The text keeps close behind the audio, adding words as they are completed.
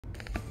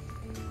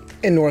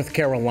In North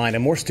Carolina,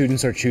 more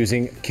students are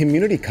choosing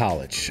community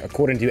college.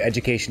 According to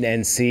Education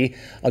NC,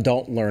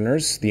 adult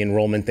learners, the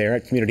enrollment there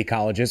at community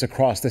colleges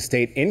across the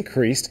state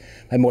increased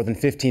by more than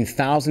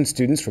 15,000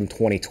 students from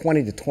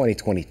 2020 to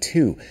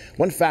 2022.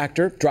 One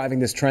factor driving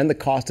this trend, the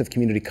cost of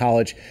community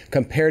college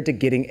compared to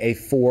getting a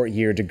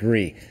four-year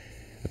degree.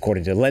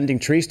 According to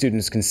LendingTree,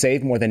 students can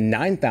save more than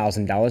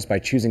 $9,000 by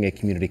choosing a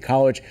community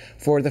college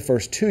for the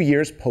first 2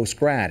 years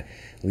post-grad.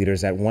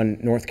 Leaders at one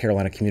North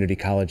Carolina community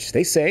college,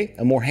 they say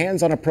a more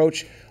hands-on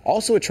approach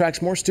also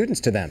attracts more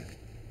students to them.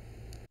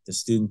 The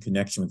student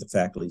connection with the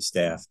faculty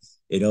staff,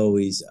 it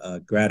always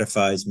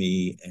gratifies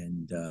me,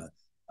 and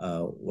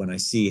when I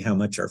see how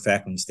much our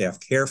faculty staff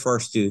care for our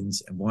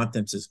students and want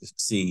them to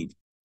succeed.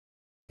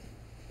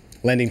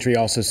 LendingTree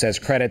also says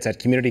credits at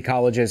community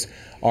colleges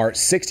are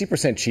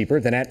 60% cheaper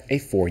than at a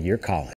four-year college.